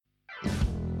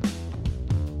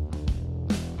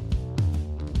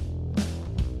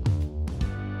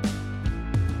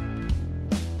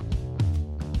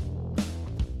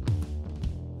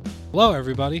Hello,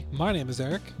 everybody. My name is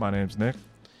Eric, My name's Nick.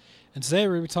 and today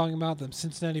we're going to be talking about the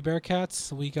Cincinnati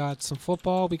Bearcats. We got some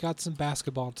football, we got some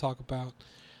basketball to talk about.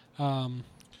 The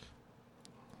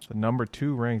number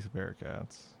 2 ranked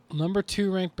Bearcats. Number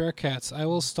 2 ranked Bearcats. I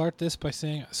will start this by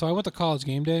saying, so I went to College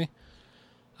Game Day.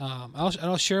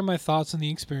 I'll share my thoughts on the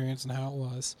experience and how it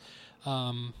was.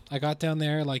 I got down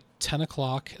there like 10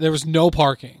 o'clock. There was no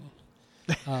parking.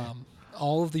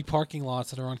 All of the parking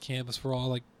lots that are on campus were all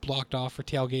like blocked off for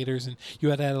tailgaters, and you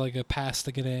had to have like a pass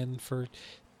to get in for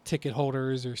ticket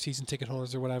holders or season ticket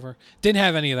holders or whatever. Didn't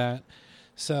have any of that.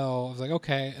 So I was like,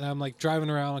 okay. And I'm like driving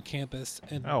around on campus.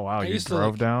 And Oh, wow. You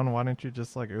drove down? Why didn't you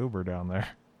just like Uber down there?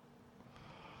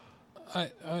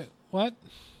 What? Yeah. What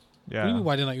do you mean,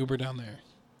 why didn't I Uber down there?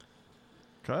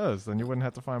 Because then you wouldn't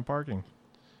have to find parking.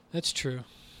 That's true.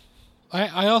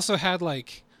 I also had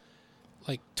like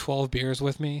 12 beers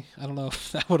with me. I don't know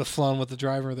if that would have flown with the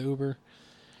driver of the Uber.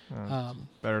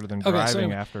 Better than okay, driving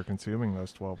so after consuming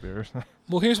those 12 beers.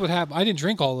 Well, here's what happened. I didn't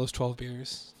drink all those 12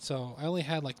 beers, so I only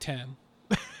had like 10.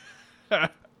 Yeah,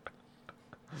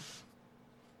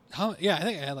 I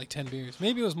think I had like 10 beers.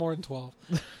 Maybe it was more than 12.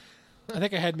 I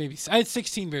think I had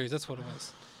 16 beers. That's what it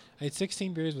was. I had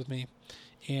 16 beers with me,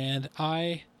 and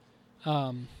I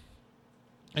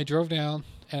drove down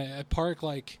and I parked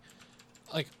like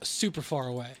super far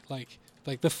away, like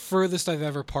the furthest I've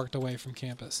ever parked away from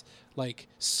campus, like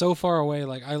so far away,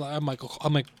 like I'm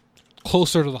like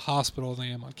closer to the hospital than I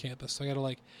am on campus. So I got to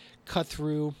like cut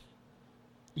through,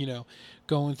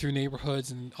 going through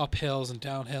neighborhoods and up hills and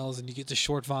down hills, and you get to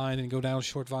Short Vine and go down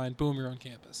Short Vine, boom, you're on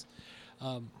campus.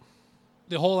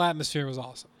 The whole atmosphere was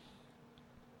awesome.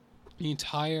 The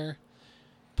entire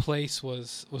place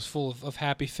was full of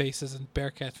happy faces and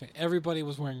Bearcat fans. Everybody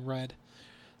was wearing red.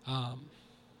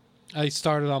 I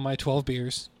started on my 12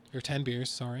 beers, or 10 beers,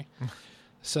 sorry.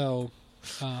 So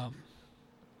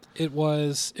it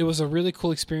was a really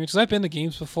cool experience. 'Cause I've been to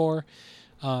games before,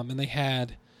 and they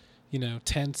had,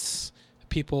 tents,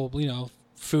 people,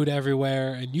 food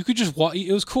everywhere, and you could just walk.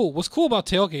 It was cool. What's cool about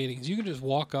tailgating is you can just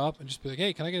walk up and just be like,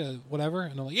 hey, can I get a whatever?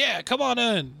 And they're like, yeah, come on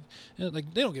in. And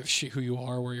like, they don't give a shit who you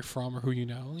are, where you're from, or who you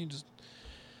know.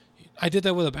 I did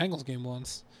that with a Bengals game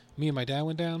once. Me and my dad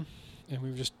went down, and we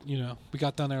were just, we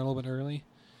got down there a little bit early,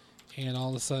 and all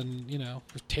of a sudden,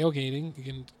 we're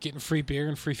tailgating, getting free beer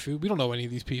and free food. We don't know any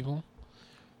of these people.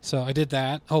 So I did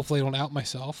that. Hopefully I don't out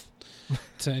myself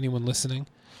to anyone listening.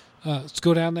 Let's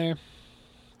go down there,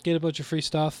 get a bunch of free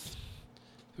stuff.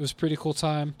 It was a pretty cool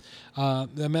time. I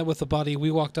met with a buddy.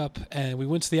 We walked up, and we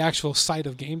went to the actual site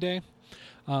of game day.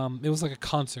 It was like a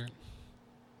concert.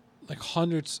 Like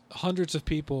hundreds of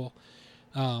people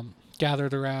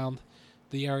gathered around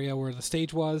the area where the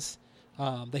stage was.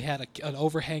 They had an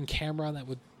overhang camera that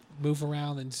would move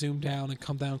around and zoom down and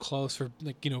come down close for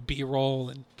B-roll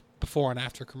and before and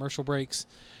after commercial breaks.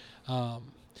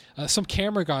 Some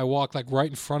camera guy walked like right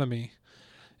in front of me,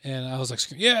 and I was like,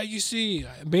 yeah, you see,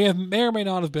 may or may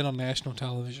not have been on national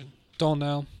television. Don't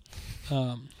know.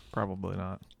 Probably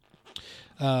not.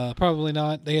 Probably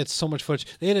not. They had so much footage.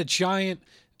 They had a giant,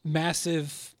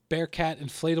 massive Bearcat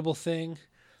inflatable thing.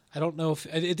 I don't know if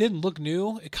it didn't look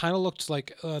new. It kind of looked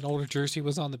like an older jersey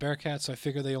was on the Bearcats, so I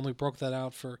figured they only broke that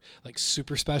out for like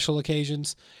super special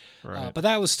occasions. Right. But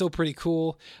that was still pretty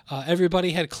cool.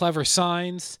 Everybody had clever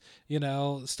signs,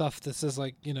 stuff that says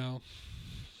like,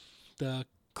 the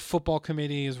football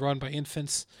committee is run by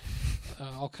infants,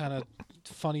 all kind of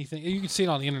funny things. You can see it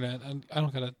on the internet. I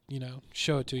don't gotta,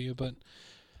 show it to you, but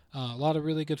a lot of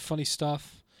really good funny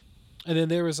stuff. And then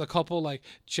there was a couple like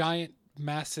giant,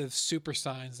 massive super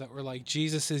signs that were like,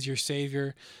 Jesus is your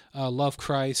savior, love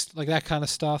Christ, like that kind of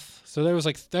stuff. So there was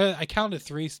like I counted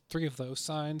three of those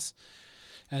signs,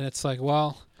 and it's like,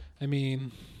 well, I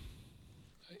mean,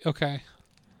 okay.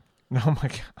 Oh my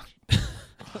God.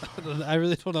 I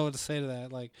really don't know what to say to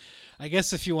that. Like, I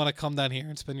guess if you want to come down here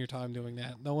and spend your time doing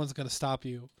that, no one's going to stop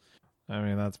you. I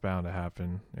mean, that's bound to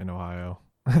happen in Ohio.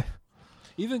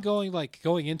 Even going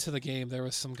into the game, there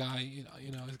was some guy,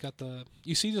 he's got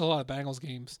you see a lot of Bengals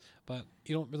games, but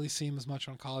you don't really see him as much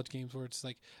on college games where it's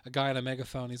like a guy on a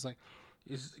megaphone. He's like,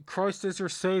 Christ is your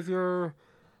savior.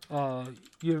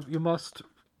 You must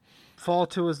fall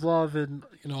to his love, and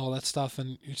all that stuff.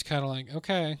 And you're just kind of like,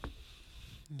 okay.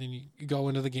 And then you go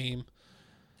into the game.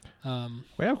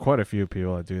 We have quite a few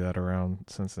people that do that around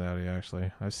Cincinnati, actually.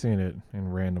 I've seen it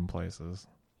in random places.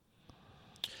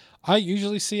 I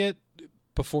usually see it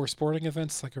before sporting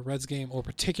events like a Reds game or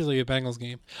particularly a Bengals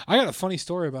game. I got a funny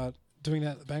story about doing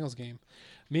that at the Bengals game.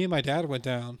 Me and my dad went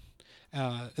down,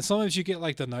 And sometimes you get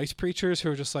like the nice preachers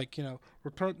who are just like,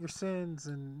 repent your sins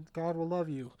and God will love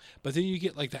you. But then you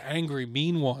get like the angry,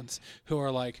 mean ones who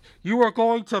are like, you are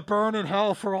going to burn in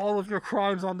hell for all of your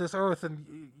crimes on this earth,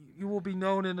 and you will be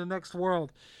known in the next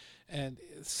world. And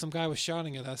some guy was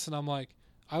shouting at us, and I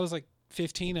was like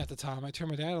 15 at the time. I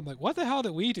turned to my dad. I'm like, what the hell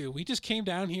did we do? We just came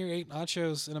down here, ate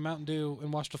nachos and a Mountain Dew,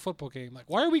 and watched a football game. Like,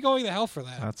 why are we going to hell for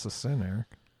that? That's a sin, Eric.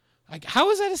 Like, how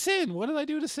is that a sin? What did I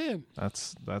do to sin?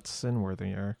 That's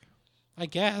sin-worthy, Eric. I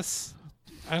guess.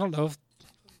 I don't know.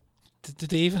 Did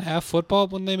they even have football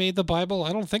when they made the Bible?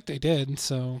 I don't think they did.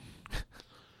 So,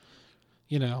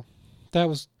 that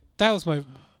was my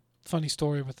funny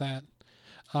story with that.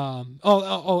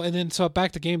 And then so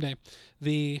back to game day,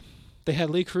 they had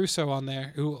Lee Caruso on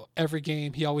there, who every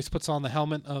game he always puts on the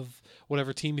helmet of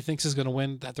whatever team he thinks is going to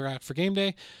win that they're at for game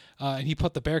day, and he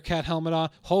put the Bearcat helmet on.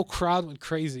 Whole crowd went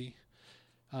crazy.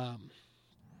 And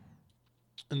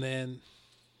then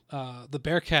the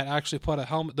Bearcat actually put a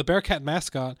helmet. The Bearcat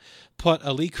mascot put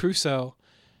a Lee Caruso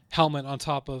helmet on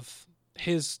top of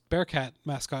his Bearcat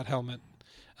mascot helmet,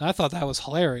 and I thought that was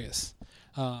hilarious.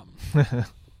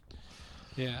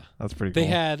 Yeah, that's pretty cool. They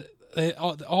had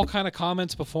all kind of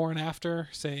comments before and after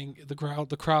saying the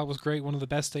crowd was great, one of the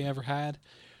best they ever had.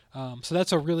 So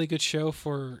that's a really good show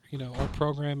for our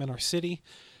program and our city,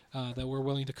 that we're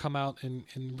willing to come out and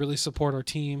really support our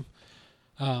team.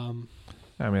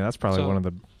 That's probably one of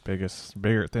the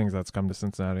bigger things that's come to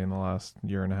Cincinnati in the last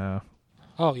year and a half.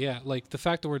 Oh yeah, like the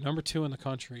fact that we're number 2 in the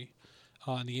country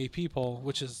on the AP poll,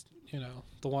 which is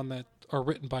the one that are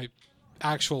written by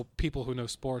actual people who know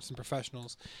sports and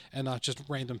professionals and not just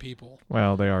random people.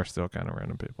 Well, they are still kind of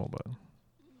random people, but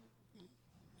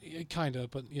kind of,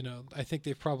 but I think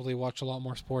they've probably watched a lot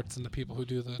more sports than the people who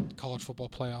do the college football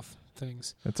playoff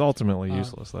things. It's ultimately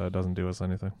useless. That doesn't do us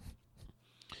anything.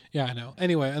 Yeah, I know.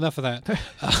 Anyway, enough of that.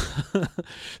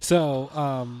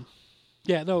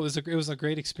 It was a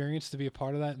great experience to be a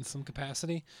part of that in some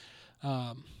capacity.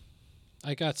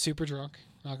 I got super drunk.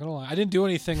 Not gonna lie, I didn't do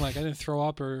anything. Like, I didn't throw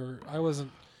up or I wasn't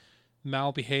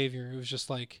malbehavior. It was just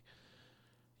like,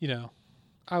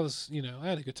 I was, I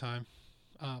had a good time.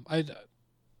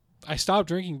 I stopped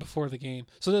drinking before the game,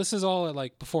 so this is all at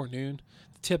like before noon.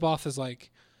 The tip off is like,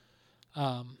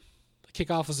 the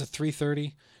kickoff was at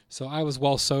 3:30. So I was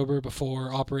well sober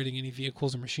before operating any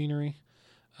vehicles or machinery,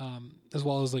 as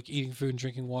well as like eating food and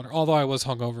drinking water. Although I was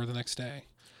hungover the next day.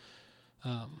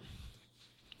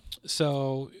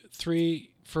 So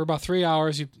for about 3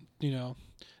 hours,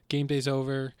 game day's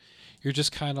over. You're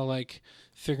just kind of like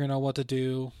figuring out what to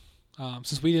do.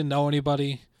 Since we didn't know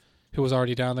anybody who was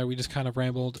already down there, we just kind of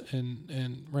rambled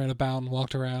and ran about and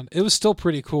walked around. It was still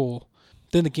pretty cool.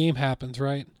 Then the game happens,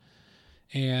 right?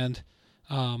 And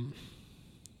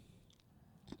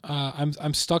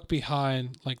I'm stuck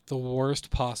behind like the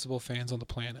worst possible fans on the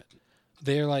planet.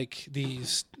 They're like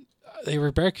they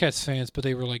were Bearcats fans, but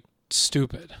they were like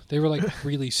stupid. They were like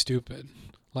really stupid.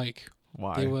 Like,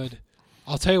 why?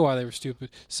 I'll tell you why they were stupid.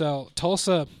 So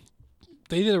Tulsa,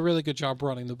 they did a really good job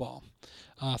running the ball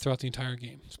throughout the entire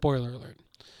game. Spoiler alert.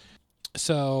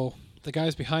 So the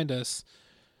guys behind us,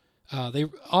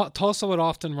 Tulsa would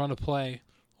often run a play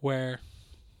where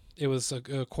it was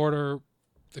a quarter.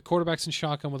 The quarterback's in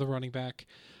shotgun with a running back.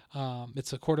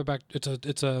 It's a quarterback. It's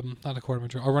a not a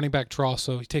quarterback draw, a running back draw.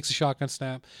 So he takes a shotgun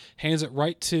snap, hands it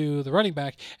right to the running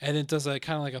back, and then does a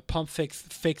kind of like a pump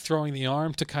fake throwing the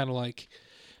arm to kind of like,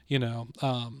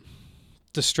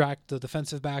 distract the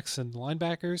defensive backs and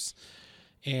linebackers.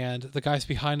 And the guys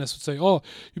behind us would say, "Oh,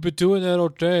 you've been doing that all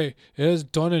day. It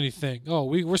hasn't done anything. Oh,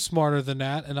 we're smarter than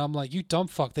that." And I'm like, "You dumb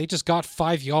fuck! They just got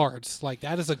 5 yards. Like,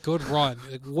 that is a good run.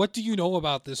 Like, what do you know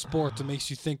about this sport that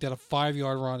makes you think that a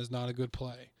 5-yard run is not a good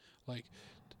play? Like,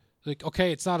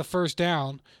 okay, it's not a first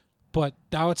down, but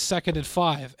now it's 2nd and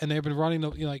 5, and they've been running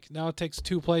now it takes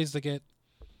 2 plays to get,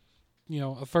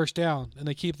 a first down, and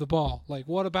they keep the ball. Like,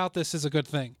 what about this is a good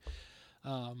thing?"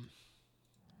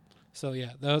 So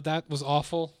yeah, that was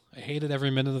awful. I hated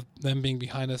every minute of them being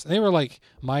behind us. And they were like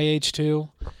my age too.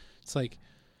 It's like,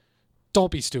 don't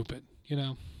be stupid,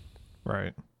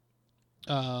 Right.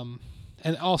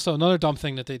 And also another dumb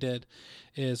thing that they did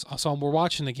is, so we're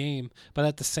watching the game, but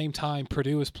at the same time,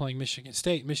 Purdue is playing Michigan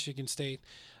State. Michigan State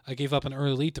gave up an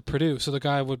early lead to Purdue. So the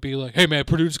guy would be like, "Hey man,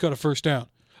 Purdue just got a first down.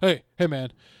 Hey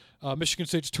man. Michigan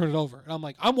State just turned it over." And I'm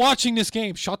like, "I'm watching this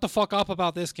game. Shut the fuck up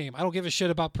about this game. I don't give a shit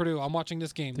about Purdue. I'm watching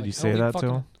this game." Did you say that to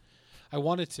him? I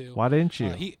wanted to. Why didn't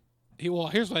you? Well,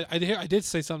 here's what I did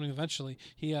say something eventually.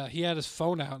 He had his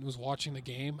phone out and was watching the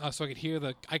game, so I could hear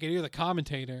the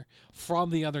commentator from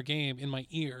the other game in my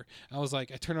ear. I was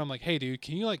like, I turned on, I'm like, "Hey dude,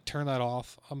 can you like turn that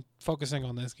off? I'm focusing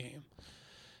on this game."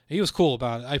 He was cool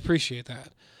about it. I appreciate that.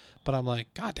 But I'm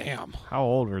like, God damn. How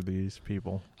old were these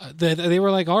people? They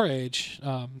were like our age,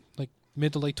 like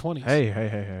mid to late 20s.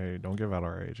 Hey. Don't give out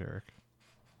our age, Eric.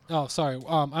 Oh, sorry.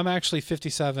 I'm actually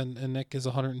 57 and Nick is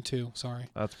 102. Sorry.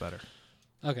 That's better.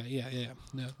 Okay, yeah.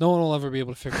 No one will ever be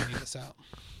able to figure any of this out.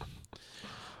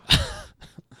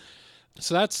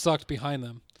 So that sucked behind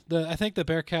them. I think the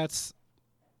Bearcats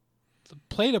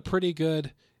played a pretty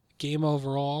good game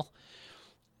overall.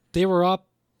 They were up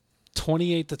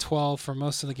 28-12 for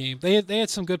most of the game. They had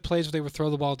some good plays where they would throw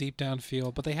the ball deep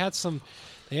downfield, but they had some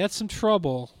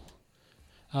trouble.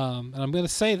 And I'm going to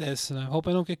say this, and I hope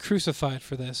I don't get crucified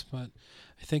for this, but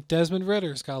I think Desmond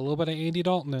Ritter's got a little bit of Andy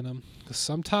Dalton in him because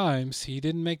sometimes he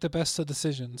didn't make the best of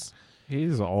decisions.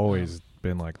 He's always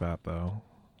been like that, though.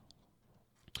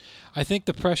 I think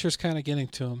the pressure's kind of getting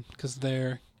to him because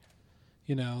they've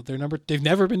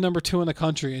never been number 2 in the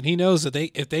country, and he knows that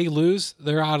if they lose,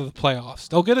 they're out of the playoffs.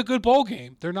 They'll get a good bowl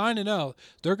game. They're 9-0.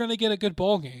 They're going to get a good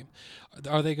bowl game.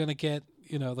 Are they going to get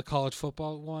the college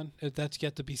football one? That's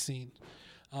yet to be seen.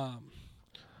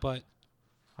 But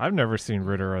I've never seen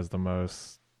Ritter as the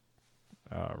most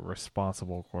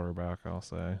responsible quarterback, I'll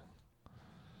say.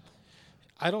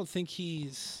 I don't think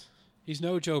he's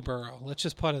no Joe Burrow. Let's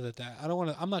just put it at that.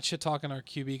 I'm not shit talking our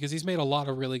QB because he's made a lot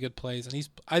of really good plays, and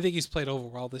I think he's played over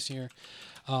well this year.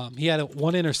 He had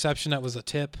one interception that was a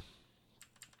tip.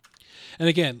 And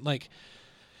again, like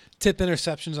tip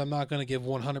interceptions, I'm not going to give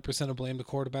 100% of blame to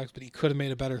quarterbacks, but he could have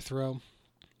made a better throw.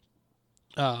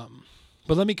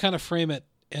 But let me kind of frame it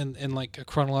in like a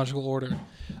chronological order.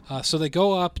 So they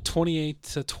go up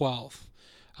 28-12.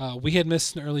 We had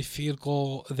missed an early field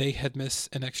goal. They had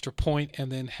missed an extra point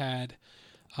and then had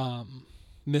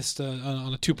missed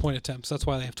on a 2-point attempt. So that's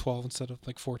why they have 12 instead of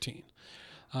like 14.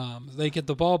 They get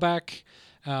the ball back,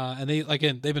 and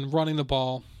they've been running the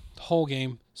ball the whole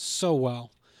game so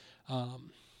well.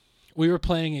 We were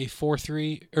playing a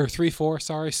 4-3 or 3-4,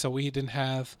 sorry, so we didn't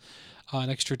have an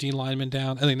extra D lineman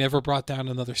down, and they never brought down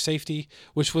another safety,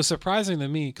 which was surprising to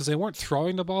me because they weren't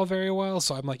throwing the ball very well.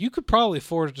 So I'm like, you could probably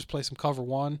afford to just play some cover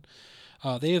one.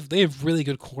 They have really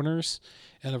good corners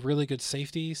and really good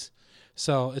safeties.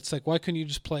 So it's like, why couldn't you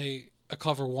just play a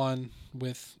cover one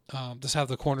with just have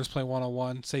the corners play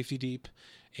 1-on-1, safety deep,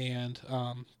 and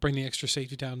bring the extra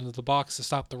safety down into the box to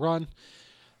stop the run?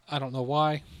 I don't know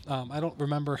why. I don't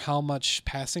remember how much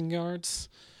passing yards.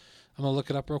 I'm going to look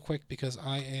it up real quick because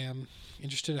I am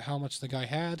interested in how much the guy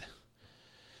had.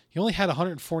 He only had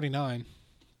 149.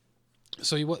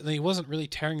 So he wasn't really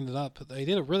tearing it up. They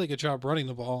did a really good job running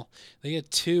the ball. They had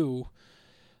 2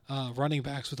 running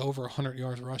backs with over 100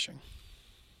 yards rushing.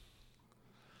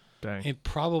 Dang. And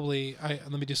probably,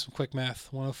 let me do some quick math.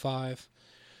 105.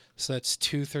 So that's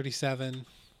 237.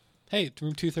 Hey,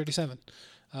 room 237.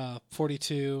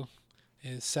 42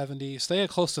 is 70. So they had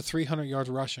close to 300 yards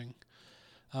rushing.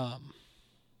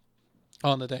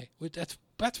 On the day.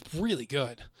 That's really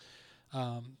good.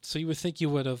 So you would think you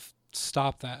would have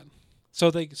stopped that. So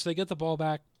they get the ball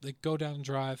back, they go down and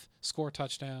drive, score a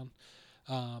touchdown.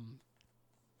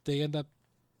 They end up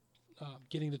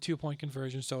getting the 2-point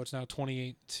conversion, so it's now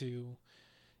 28-8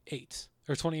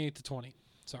 or 28-20.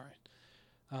 Sorry.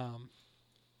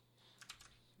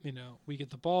 We get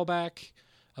the ball back,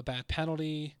 a bad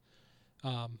penalty,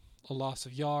 a loss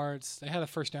of yards. They had a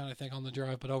first down, I think, on the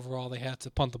drive, but overall they had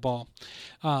to punt the ball.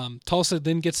 Tulsa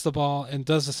then gets the ball and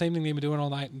does the same thing they've been doing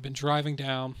all night and been driving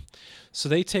down. So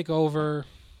they take over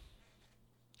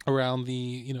around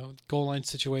the goal line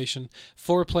situation.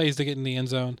 4 plays to get in the end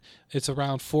zone. It's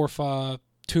around 2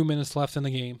 minutes left in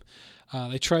the game.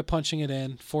 They try punching it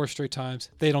in 4 straight times.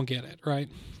 They don't get it, right?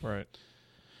 Right.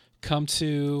 Come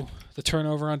to the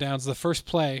turnover on downs. The first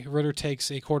play, Ritter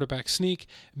takes a quarterback sneak,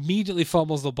 immediately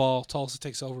fumbles the ball. Tulsa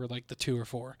takes over like the 2 or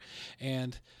 4.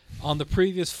 And on the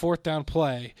previous 4th down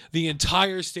play, the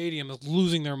entire stadium is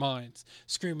losing their minds,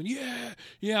 screaming,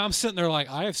 yeah. I'm sitting there like,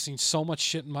 I have seen so much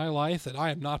shit in my life that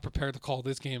I am not prepared to call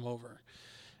this game over.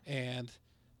 And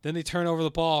then they turn over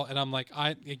the ball, and I'm like,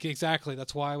 exactly,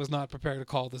 that's why I was not prepared to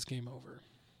call this game over.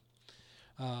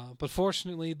 But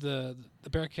fortunately, the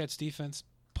Bearcats defense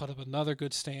put up another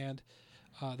good stand.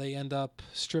 They end up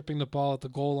stripping the ball at the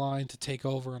goal line to take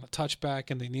over on a touchback,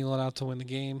 and they kneel it out to win the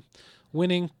game,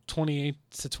 winning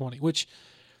 28-20, which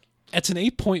it's an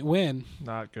 8-point win.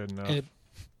 Not good enough.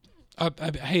 I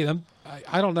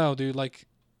don't know, dude. Like,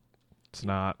 it's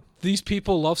not. These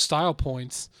people love style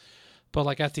points, but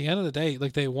like at the end of the day,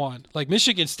 like they won. Like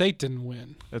Michigan State didn't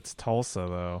win. It's Tulsa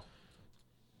though.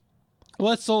 Well,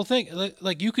 that's the whole thing.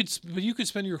 Like you could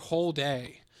spend your whole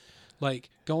day like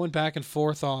going back and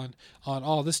forth on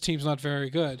this team's not very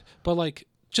good. But like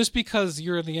just because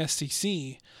you're in the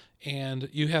SEC and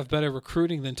you have better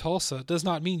recruiting than Tulsa does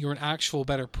not mean you're an actual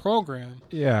better program.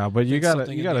 Yeah, but you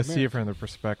gotta see it from the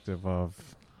perspective of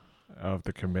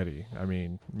the committee. I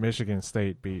mean, Michigan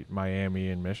State beat Miami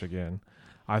and Michigan.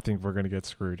 I think we're gonna get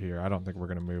screwed here. I don't think we're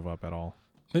gonna move up at all.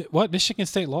 What? Michigan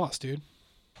State lost, dude.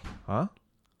 Huh?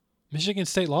 Michigan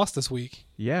State lost this week.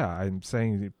 Yeah, I'm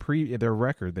saying their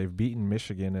record, they've beaten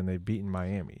Michigan and they've beaten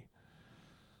Miami.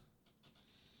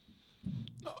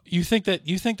 You think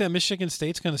that Michigan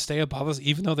State's going to stay above us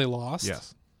even though they lost?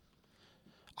 Yes.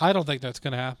 I don't think that's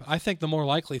going to happen. I think the more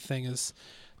likely thing is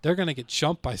they're going to get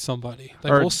jumped by somebody.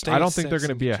 Like we'll stay I don't think they're going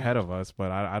to be ahead of us,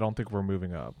 but I don't think we're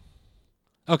moving up.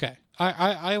 Okay.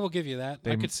 I will give you that.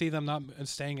 I could see them not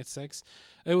staying at 6.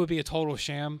 It would be a total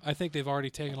sham. I think they've already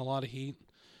taken a lot of heat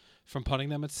from putting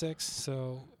them at 6,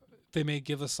 so they may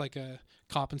give us like a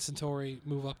compensatory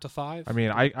move up to 5. I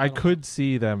mean, I could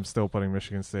see them still putting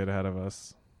Michigan State ahead of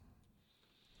us.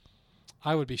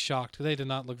 I would be shocked. They did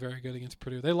not look very good against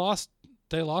Purdue. They lost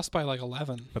by like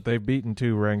 11. But they've beaten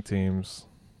 2 ranked teams.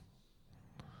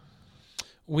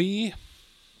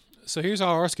 So here's how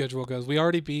our schedule goes. We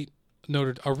already beat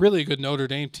a really good Notre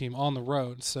Dame team on the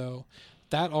road. So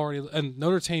that already, and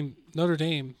Notre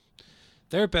Dame,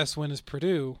 their best win is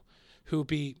Purdue, who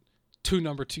beat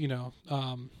number 2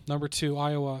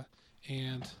 Iowa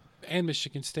and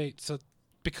Michigan State. So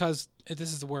because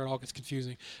this is where it all gets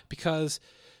confusing, because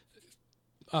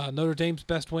Notre Dame's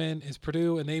best win is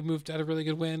Purdue, and they moved at a really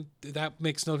good win. That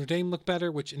makes Notre Dame look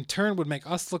better, which in turn would make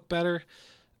us look better.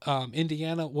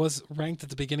 Indiana was ranked at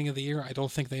the beginning of the year. I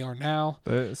don't think they are now.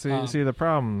 See, the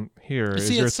problem here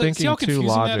is you're thinking too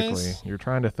logically. You're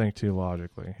trying to think too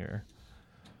logically here.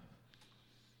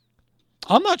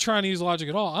 I'm not trying to use logic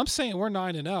at all. I'm saying we're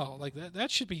 9-0. Like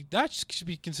that should be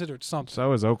considered something.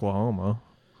 So is Oklahoma.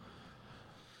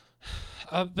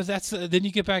 But that's then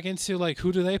you get back into like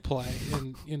who do they play,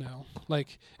 and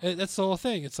like that's the whole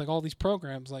thing. It's like all these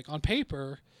programs, like on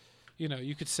paper,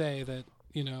 you could say that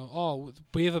oh,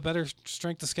 we have a better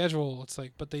strength of schedule. It's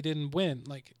like, but they didn't win.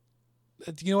 Like,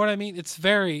 you know what I mean? It's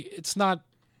not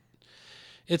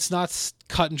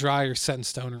cut and dry or set in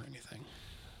stone or anything.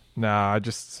 Nah,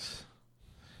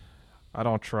 I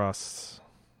don't trust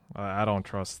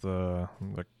the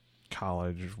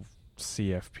college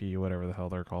CFP, whatever the hell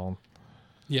they're called.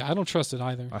 Yeah, I don't trust it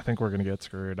either. I think we're going to get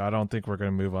screwed. I don't think we're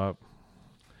going to move up.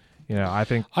 I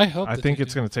think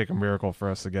it's going to take a miracle for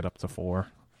us to get up to 4.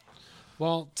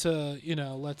 Well,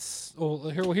 here's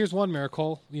one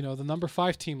miracle. The number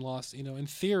 5 team lost. In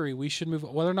theory, we should move.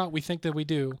 Whether or not we think that we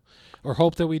do, or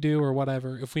hope that we do, or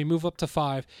whatever. If we move up to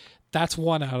 5, that's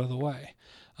 1 out of the way.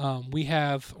 We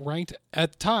have ranked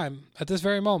at this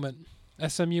very moment.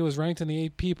 SMU is ranked in the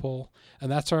AP poll,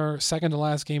 and that's our second to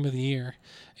last game of the year.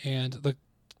 And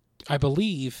I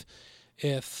believe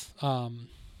if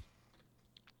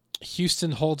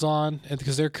Houston holds on, and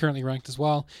because they're currently ranked as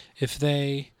well, if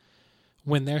they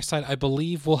win their side, I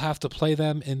believe we'll have to play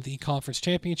them in the conference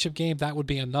championship game. That would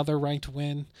be another ranked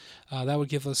win. That would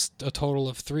give us a total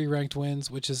of 3 ranked wins,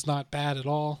 which is not bad at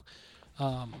all.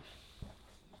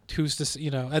 Who's this?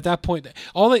 At that point,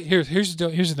 here's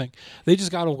the thing. They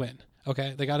just got to win.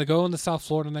 Okay, they got to go into South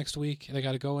Florida next week. They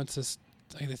got to go into,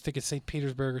 I think it's St.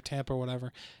 Petersburg or Tampa or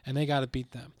whatever, and they got to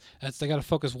beat them. They got to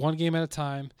focus one game at a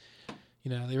time.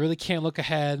 They really can't look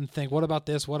ahead and think, what about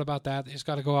this? What about that? They just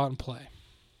got to go out and play.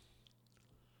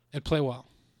 And play well.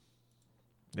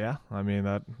 Yeah, I mean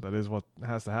that is what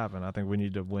has to happen. I think we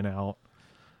need to win out,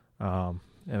 and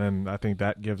then I think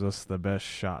that gives us the best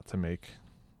shot to make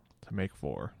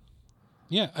 4.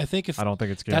 Yeah, I think I don't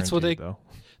think it's guaranteed though.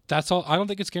 That's all. I don't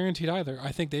think it's guaranteed either.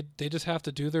 I think they just have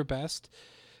to do their best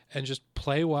and just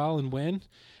play well and win.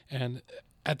 And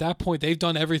at that point, they've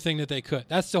done everything that they could.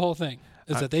 That's the whole thing.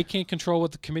 Is that they can't control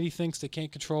what the committee thinks. They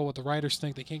can't control what the writers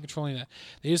think. They can't control any of that.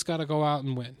 They just got to go out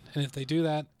and win. And if they do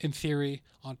that, in theory,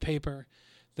 on paper,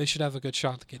 they should have a good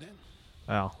shot to get in.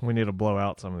 Well, we need to blow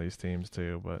out some of these teams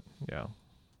too, but yeah.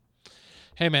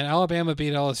 Hey, man, Alabama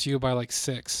beat LSU by like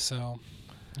 6, so,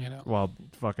 Well,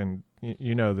 fucking, the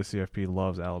CFP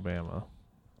loves Alabama.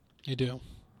 You do.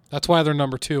 That's why they're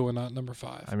number 2 and not number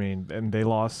 5. I mean, and they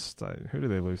lost. Who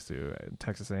did they lose to?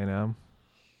 Texas A&M.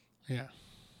 Yeah.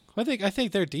 I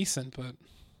think they're decent, but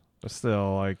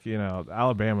still,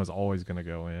 Alabama's always going to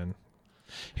go in.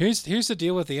 Here's the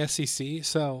deal with the SEC.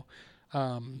 So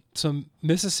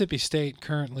Mississippi State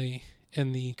currently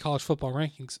in the college football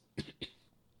rankings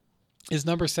is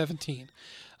number 17.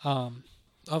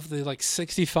 Of the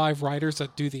 65 writers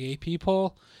that do the AP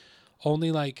poll,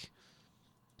 only I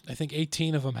think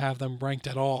 18 of them have them ranked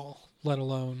at all, let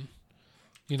alone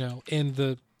in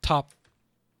the top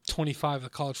 25 of the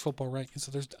college football rankings.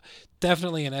 So there's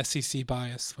definitely an SEC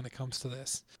bias when it comes to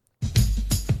this.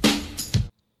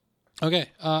 Okay,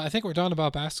 I think we're done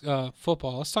about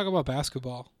football. Let's talk about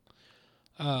basketball.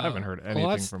 I haven't heard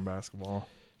anything from basketball.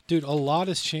 Dude, a lot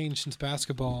has changed since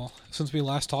basketball, since we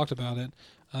last talked about it.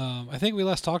 I think we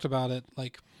last talked about it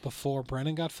like before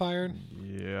Brennan got fired.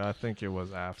 Yeah, I think it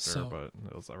was after, but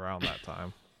it was around that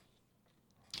time.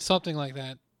 Something like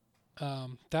that.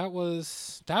 That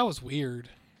was weird.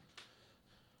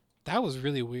 That was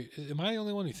really weird. Am I the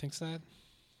only one who thinks that?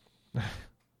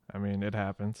 I mean, it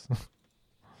happens.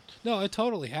 No, it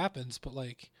totally happens, but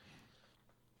like,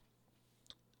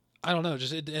 I don't know.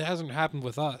 Just it hasn't happened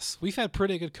with us. We've had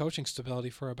pretty good coaching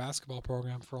stability for a basketball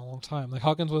program for a long time. Like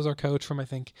Huggins was our coach from I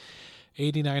think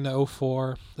 89 to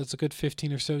 04. That's a good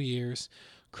 15 or so years.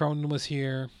 Cronin was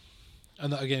here,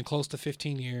 and again close to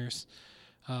 15 years.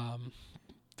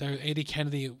 A.D.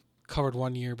 Kennedy covered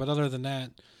 1 year, but other than that,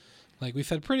 like we've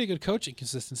had pretty good coaching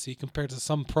consistency compared to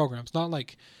some programs. Not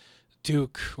like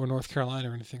Duke or North Carolina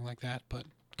or anything like that, but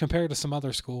compared to some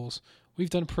other schools,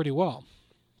 we've done pretty well.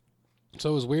 So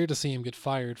it was weird to see him get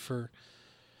fired for,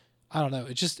 I don't know.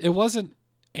 It wasn't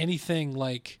anything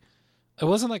like, it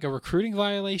wasn't like a recruiting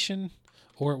violation,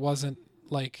 or it wasn't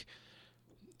like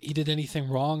he did anything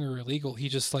wrong or illegal. He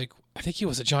just like, I think he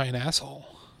was a giant asshole.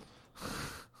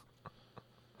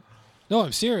 No,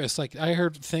 I'm serious. Like I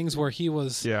heard things where he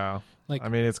was. Yeah. Like, I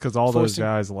mean, it's because all those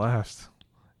guys left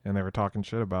and they were talking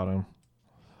shit about him.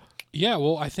 Yeah.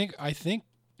 Well, I think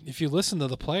if you listen to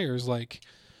the players, like,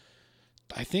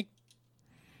 I think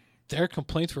their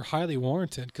complaints were highly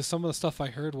warranted, because some of the stuff I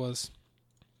heard was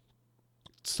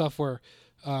stuff where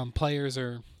players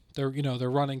they're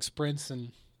running sprints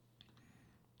and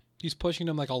he's pushing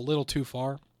them like a little too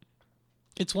far.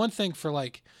 It's one thing for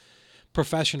like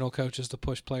professional coaches to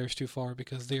push players too far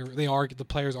because the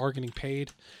players are getting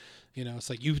paid. You know, it's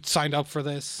like you signed up for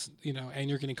this, you know, and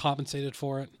you're getting compensated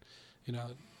for it. You know,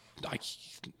 I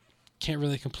can't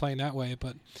really complain that way,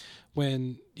 but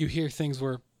when you hear things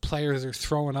where players are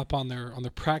throwing up on their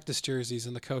practice jerseys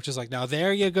and the coach is like, now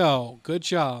there you go, good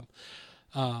job,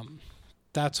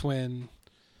 that's when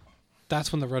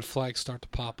the red flags start to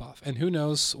pop off. And who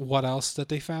knows what else that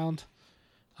they found.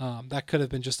 That could have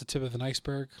been just the tip of an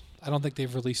iceberg. I don't think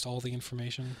they've released all the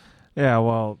information. Yeah,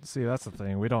 well, see, that's the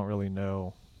thing. We don't really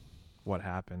know what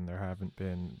happened. There haven't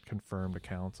been confirmed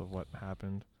accounts of what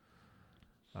happened.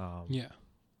 Yeah.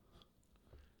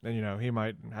 And, you know, he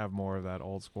might have more of that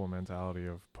old school mentality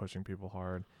of pushing people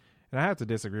hard. And I have to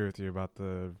disagree with you about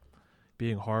the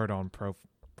being hard on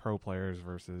pro players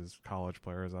versus college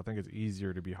players. I think it's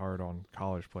easier to be hard on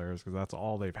college players because that's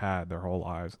all they've had their whole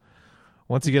lives.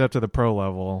 Once you get up to the pro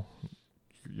level,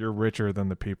 you're richer than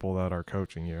the people that are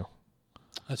coaching you.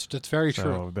 That's very true.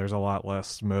 So there's a lot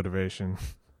less motivation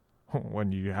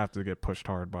when you have to get pushed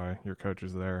hard by your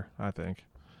coaches there, I think.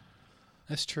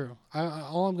 That's true.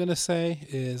 All I'm going to say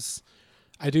is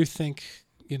I do think,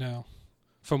 you know,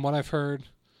 from what I've heard,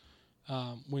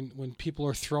 when people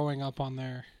are throwing up on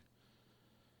their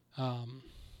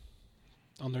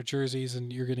jerseys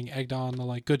and you're getting egged on, they're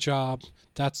like, good job,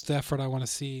 that's the effort I want to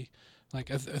see. Like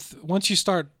once you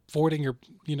start voiding your,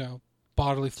 you know,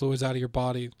 bodily fluids out of your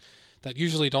body that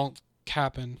usually don't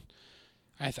happen,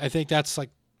 I think that's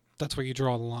where you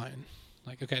draw the line.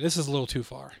 Like, okay, this is a little too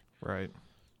far. Right.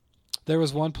 There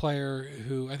was one player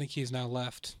who I think he's now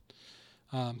left.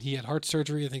 He had heart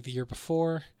surgery, I think, the year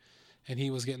before, and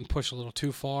he was getting pushed a little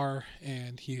too far,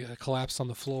 and he collapsed on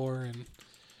the floor,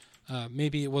 and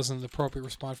maybe it wasn't the appropriate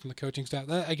response from the coaching staff.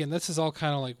 Again, this is all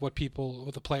kind of like what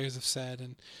the players have said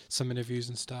in some interviews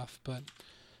and stuff. But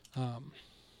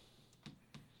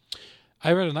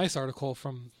I read a nice article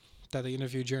that they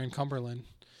interviewed Jaron Cumberland,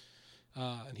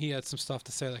 and he had some stuff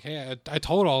to say like, hey,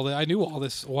 I knew all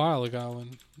this a while ago,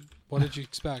 and what did you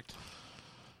expect?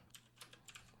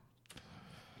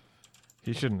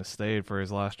 He shouldn't have stayed for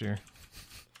his last year.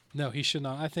 No, he should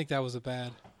not. I think that was a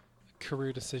bad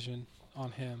career decision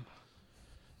on him.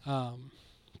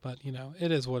 But you know,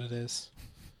 it is what it is.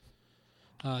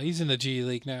 He's in the G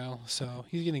League now, so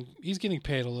he's getting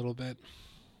paid a little bit.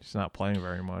 He's not playing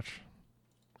very much.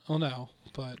 Oh no,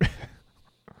 but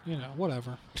you know,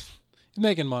 whatever. He's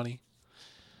making money.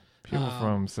 People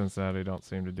from Cincinnati don't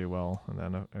seem to do well in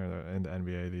the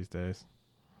NBA these days.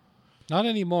 Not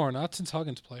anymore. Not since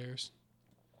Huggins players.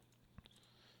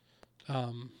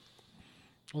 What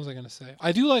was I going to say?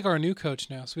 I do like our new coach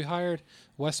now. So we hired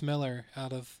Wes Miller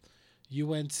out of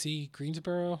UNC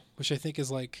Greensboro, which I think is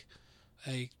like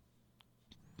a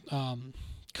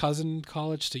cousin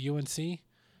college to UNC.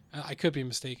 I could be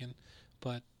mistaken,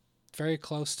 but very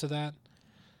close to that.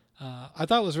 I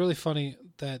thought it was really funny.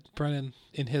 that Brennan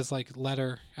in his like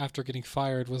letter after getting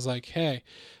fired was like, "Hey,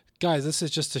 guys, this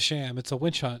is just a sham. It's a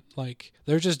witch hunt. Like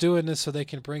they're just doing this so they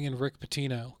can bring in Rick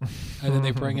Pitino, and then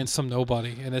they bring in some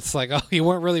nobody." And it's like, oh, you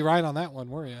weren't really right on that one,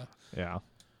 were you? Yeah.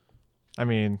 I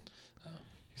mean,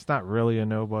 he's not really a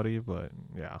nobody, but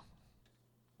yeah.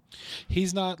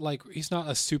 He's not a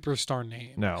superstar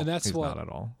name. No, and that's he's what, not at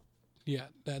all. Yeah,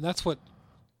 and that's what.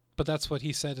 But that's what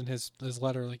he said in his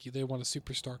letter. Like they want a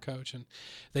superstar coach, and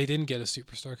they didn't get a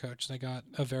superstar coach. They got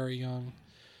a very young,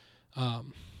 a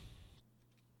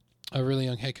really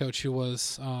young head coach who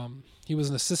was he was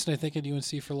an assistant, I think, at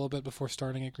UNC for a little bit before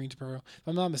starting at Greensboro. If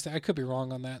I'm not mistaken, I could be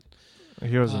wrong on that.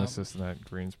 He was an assistant at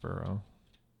Greensboro.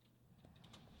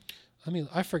 I mean,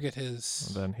 I forget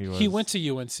his. And then he went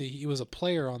to UNC. He was a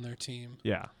player on their team.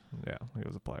 Yeah, he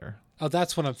was a player. Oh,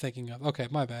 that's what I'm thinking of. Okay,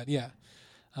 my bad. Yeah.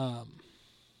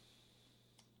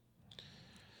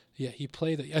 Yeah, he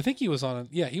played. I think he was on.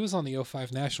 He was on the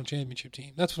 2005 national championship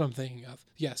team. That's what I'm thinking of.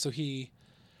 Yeah, so he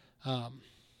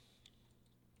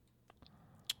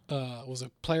was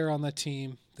a player on that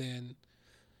team. Then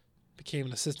became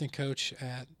an assistant coach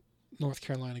at North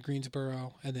Carolina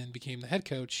Greensboro, and then became the head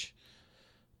coach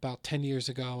about 10 years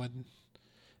ago. And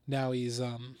now he's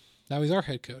our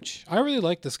head coach. I really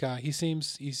like this guy. He's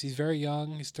very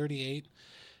young. He's 38,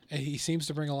 and he seems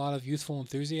to bring a lot of youthful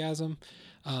enthusiasm.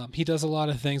 He does a lot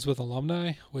of things with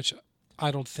alumni, which I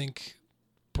don't think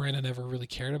Brandon ever really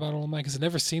cared about alumni, because it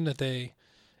never seemed that it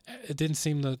didn't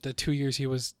seem that the 2 years he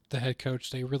was the head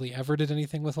coach, they really ever did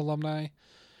anything with alumni.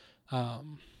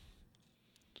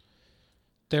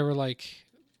 They were like,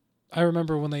 I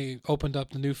remember when they opened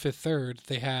up the new Fifth Third,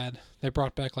 they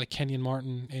brought back like Kenyon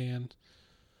Martin and,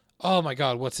 oh my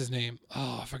God, what's his name?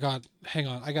 Oh, I forgot. Hang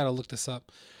on, I gotta look this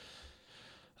up.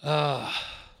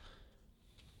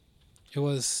 It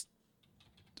was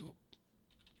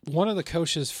one of the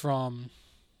coaches one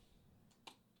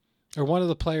of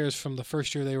the players from the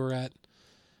first year they were at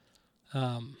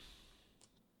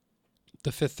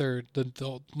the Fifth Third,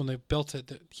 when they built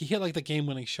it. He hit like the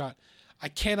game-winning shot. I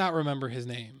cannot remember his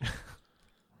name.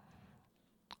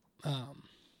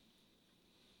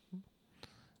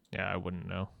 Yeah, I wouldn't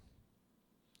know.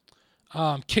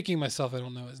 I'm kicking myself. I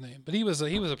don't know his name, but he was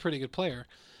a pretty good player.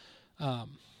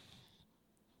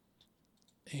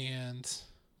 And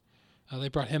they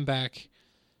brought him back,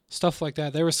 stuff like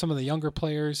that. There were some of the younger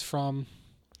players from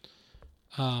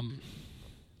the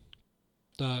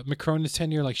McCronin's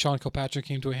tenure, like Sean Kilpatrick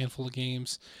came to a handful of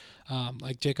games,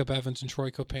 like Jacob Evans and Troy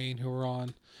Copain, who were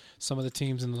on some of the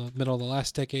teams in the middle of the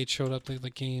last decade, showed up to the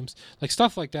games, like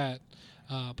stuff like that.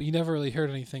 But you never really heard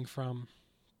anything from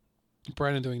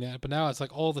Brandon doing that. But now it's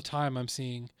like all the time I'm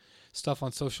seeing stuff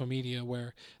on social media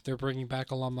where they're bringing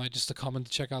back alumni just to come and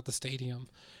check out the stadium.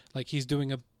 Like he's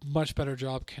doing a much better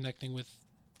job connecting with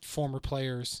former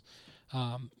players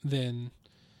than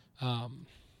John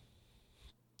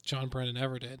Brennan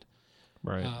ever did.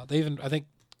 Right. I think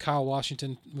Kyle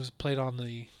Washington played on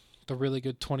the really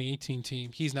good 2018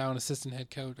 team. He's now an assistant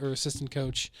head coach or assistant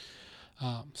coach.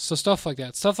 So stuff like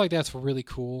that's really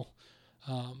cool.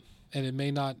 And it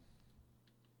may not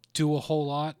do a whole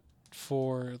lot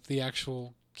for the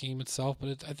actual game itself,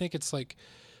 but I think it's like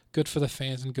good for the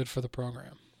fans and good for the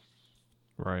program.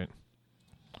 Right.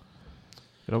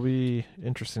 It'll be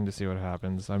interesting to see what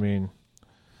happens. I mean,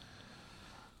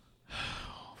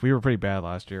 we were pretty bad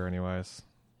last year anyways.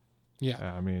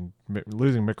 Yeah. I mean,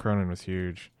 losing Mick Cronin was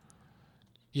huge.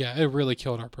 Yeah, it really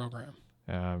killed our program.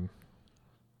 And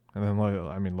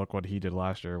then, look what he did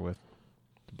last year with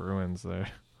the Bruins. They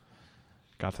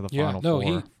got to the Final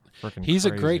Four. He's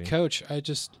a great coach. I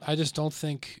just don't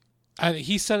think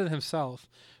he said it himself.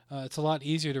 It's a lot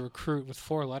easier to recruit with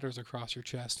 4 letters across your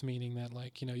chest, meaning that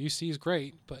UC is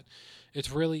great, but it's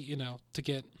really to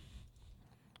get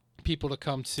people to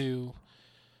come to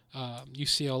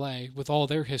UCLA with all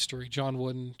their history: John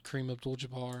Wooden, Kareem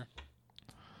Abdul-Jabbar,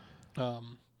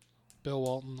 Bill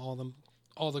Walton,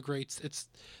 all the greats.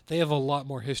 They have a lot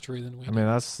more history than we do. I mean,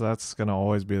 that's going to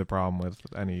always be the problem with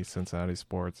any Cincinnati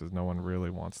sports, is no one really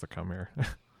wants to come here.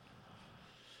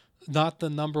 Not the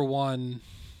number one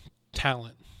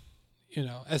talent.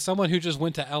 As someone who just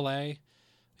went to LA,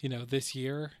 this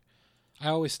year, I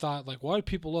always thought, like, why do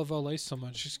people love LA so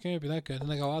much? It's going to be that good.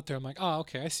 And I go out there, I'm like, oh,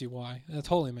 okay, I see why. That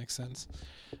totally makes sense.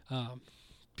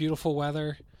 Beautiful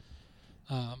weather.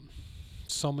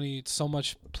 So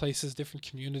much places, different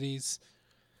communities.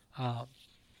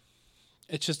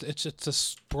 It's just a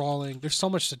sprawling. There's so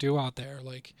much to do out there,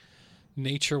 like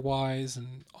nature-wise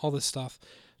and all this stuff.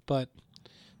 But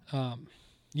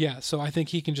so I think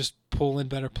he can just pull in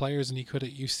better players than he could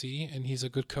at UC, and he's a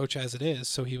good coach as it is.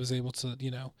 So he was able to,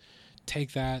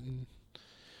 take that and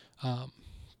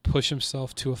push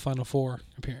himself to a Final Four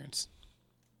appearance.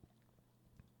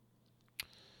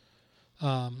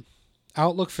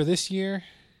 Outlook for this year,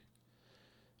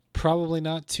 probably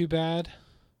not too bad.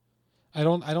 I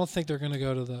don't think they're going to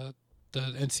go to the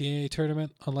NCAA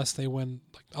tournament unless they win.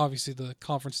 Like, obviously, the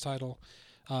conference title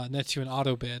nets you an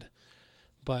auto bid,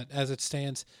 but as it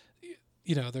stands,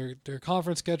 their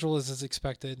conference schedule is as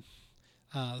expected.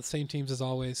 The same teams as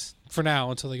always for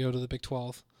now until they go to the Big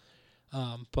 12.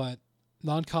 But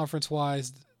non-conference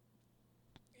wise,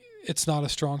 it's not a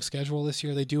strong schedule this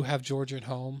year. They do have Georgia at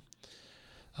home.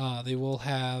 They will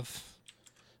have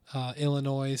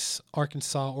Illinois,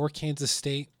 Arkansas, or Kansas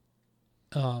State.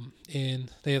 They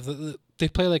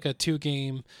play like a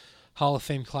 2-game Hall of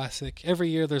Fame Classic every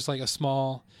year. There's like a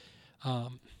small,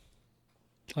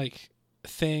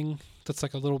 thing that's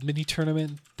like a little mini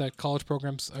tournament that college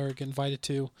programs are get invited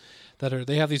to.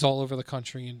 They have these all over the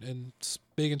country, and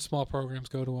big and small programs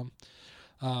go to them.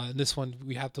 And this one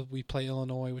we play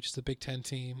Illinois, which is the Big Ten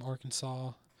team,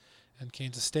 Arkansas, and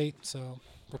Kansas State. So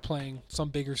we're playing some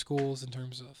bigger schools in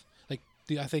terms of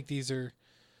I think these are,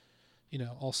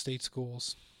 all state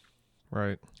schools.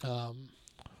 Right.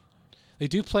 They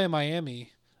do play in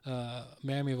Miami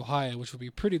of Ohio, which would be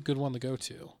a pretty good one to go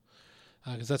to,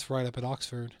 because that's right up at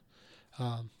Oxford.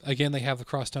 Again, they have the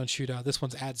crosstown shootout. This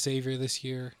one's at Xavier this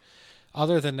year.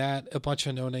 Other than that, a bunch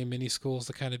of no-name mini schools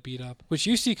to kind of beat up, which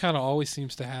UC kind of always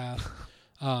seems to have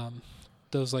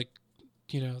those the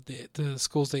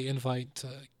schools they invite to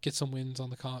get some wins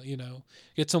on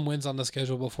get some wins on the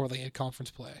schedule before they hit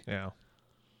conference play. Yeah.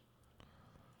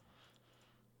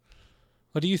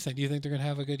 What do you think? Do you think they're going to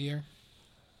have a good year?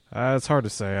 It's hard to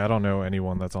say. I don't know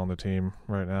anyone that's on the team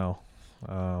right now.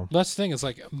 That's the thing. Is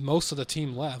most of the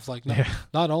team left.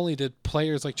 Not only did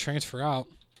players transfer out,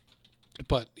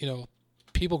 but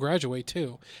people graduate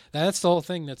too. That's the whole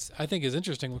thing. That's I think is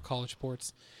interesting with college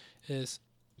sports, is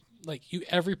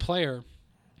every player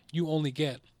you only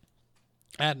get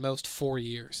at most 4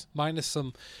 years, minus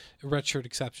some redshirt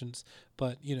exceptions.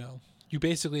 But you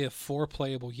basically have 4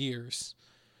 playable years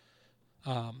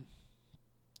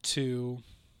to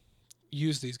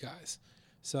use these guys.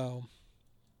 So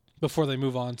before they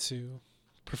move on to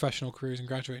professional careers and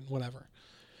graduate and whatever.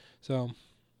 So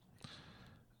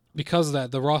because of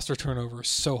that, the roster turnover is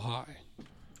so high.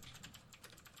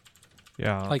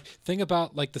 Yeah. Think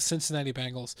about the Cincinnati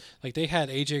Bengals. They had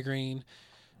AJ Green,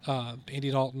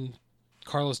 Andy Dalton,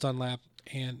 Carlos Dunlap,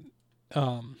 and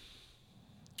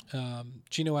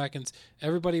Geno Atkins.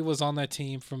 Everybody was on that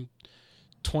team from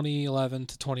 2011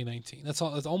 to 2019. That's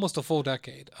all. It's almost a full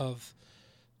decade of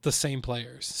the same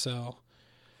players. So,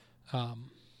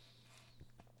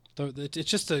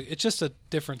 it's just a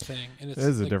different thing. And it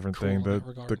is a different thing.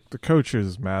 The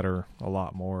coaches matter a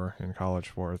lot more in college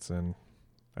sports, and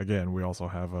again, we also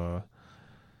have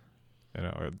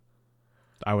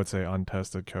I would say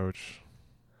untested coach.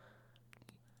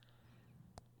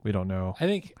 We don't know. I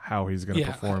think how he's going to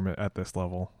perform at this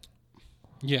level.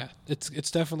 Yeah, it's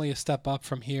definitely a step up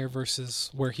from here versus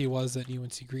where he was at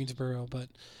UNC Greensboro. But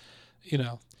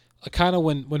kind of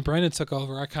when Brandon took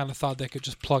over, I kind of thought they could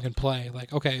just plug and play.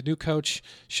 Okay, a new coach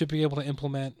should be able to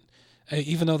implement,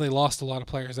 even though they lost a lot of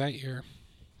players that year.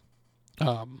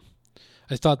 I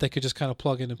thought they could just kind of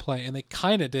plug in and play, and they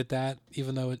kind of did that,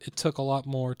 even though it took a lot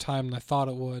more time than I thought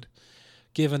it would,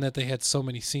 given that they had so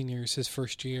many seniors his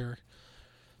first year,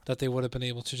 that they would have been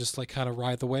able to just kind of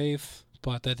ride the wave.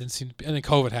 But that didn't seem to be, and then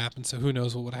COVID happened, so who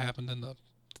knows what would have happened in the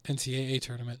NCAA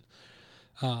tournament.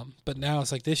 But now it's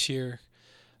this year,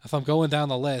 if I'm going down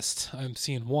the list, I'm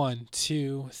seeing 1,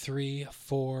 2, 3,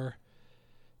 4,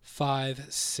 5,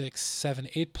 6, 7,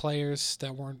 8 players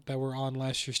that were on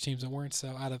last year's teams that weren't. So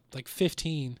out of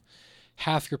 15,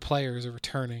 half your players are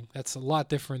returning. That's a lot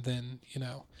different than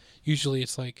usually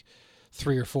it's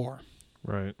 3 or 4.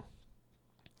 Right.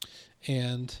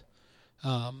 And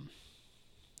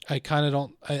I kind of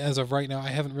don't, as of right now, I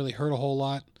haven't really heard a whole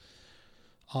lot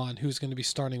on who's going to be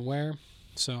starting where.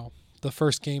 So the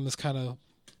first game is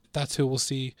that's who we'll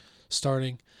see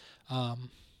starting.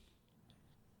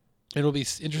 It'll be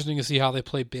interesting to see how they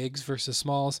play bigs versus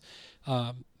smalls.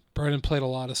 Brennan played a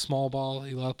lot of small ball.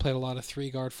 He played a lot of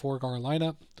 3-guard, 4-guard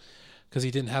lineup because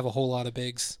he didn't have a whole lot of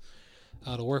bigs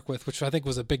to work with, which I think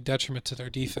was a big detriment to their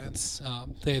defense.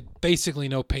 They had basically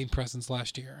no paint presence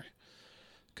last year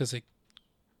because they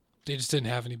just didn't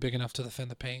have any big enough to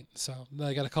defend the paint. So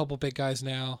they got a couple big guys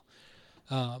now.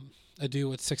 A dude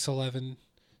with 6'11",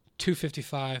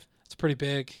 255. It's pretty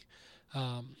big.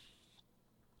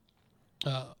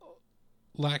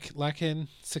 Lakin,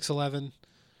 6'11",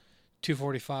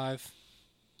 245.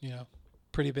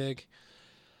 Pretty big.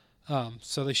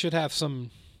 So they should have some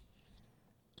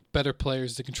better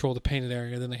players to control the painted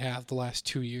area than they have the last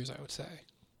 2 years, I would say.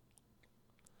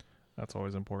 That's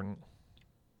always important.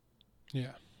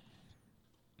 Yeah.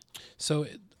 So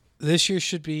this year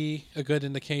should be a good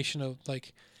indication of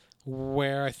like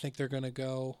where I think they're going to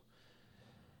go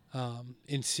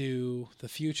into the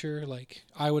future. Like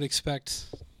I would expect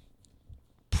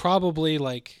probably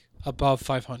like above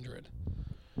 500,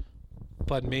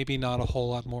 but maybe not a whole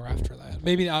lot more after that.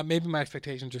 Maybe my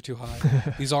expectations are too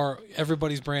high.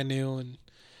 Everybody's brand new and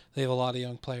they have a lot of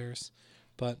young players,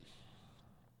 but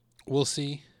we'll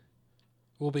see.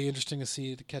 Will be interesting to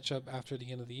see to catch up after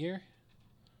the end of the year.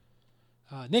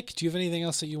 Nick, do you have anything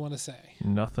else that you want to say?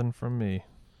 Nothing from me.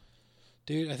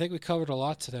 Dude, I think we covered a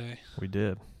lot today. We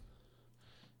did.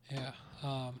 Yeah.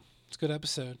 It's a good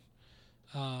episode.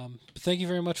 But thank you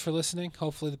very much for listening.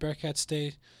 Hopefully the Bearcats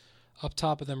stay up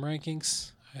top of them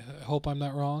rankings. I hope I'm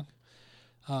not wrong.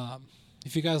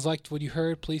 If you guys liked what you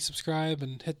heard, please subscribe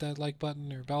and hit that like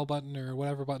button or bell button or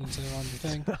whatever buttons are on your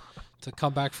thing to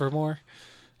come back for more.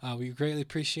 We greatly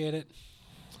appreciate it.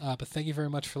 But thank you very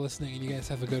much for listening, and you guys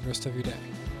have a good rest of your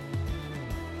day.